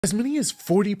As many as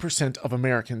 40% of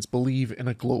Americans believe in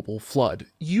a global flood,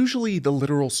 usually the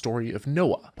literal story of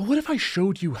Noah. But what if I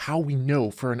showed you how we know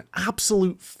for an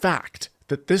absolute fact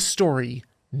that this story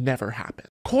never happened?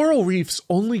 Coral reefs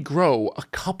only grow a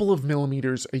couple of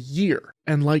millimeters a year,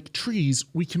 and like trees,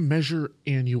 we can measure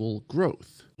annual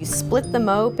growth. You split them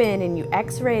open and you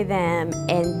x-ray them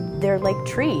and they're like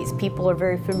trees. People are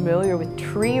very familiar with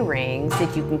tree rings,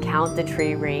 that you can count the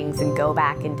tree rings and go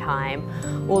back in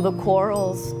time. Well, the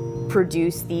corals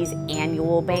produce these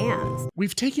annual bands.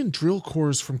 We've taken drill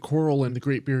cores from coral and the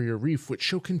Great Barrier Reef, which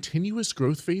show continuous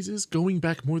growth phases going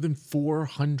back more than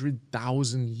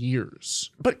 400,000 years.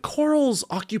 But corals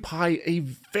occupy a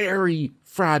very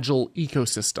fragile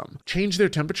ecosystem. Change their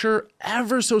temperature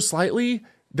ever so slightly,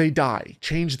 they die.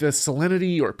 Change the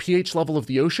salinity or pH level of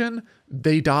the ocean,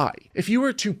 they die. If you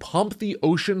were to pump the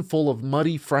ocean full of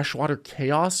muddy freshwater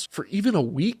chaos for even a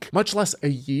week, much less a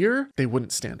year, they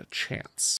wouldn't stand a chance.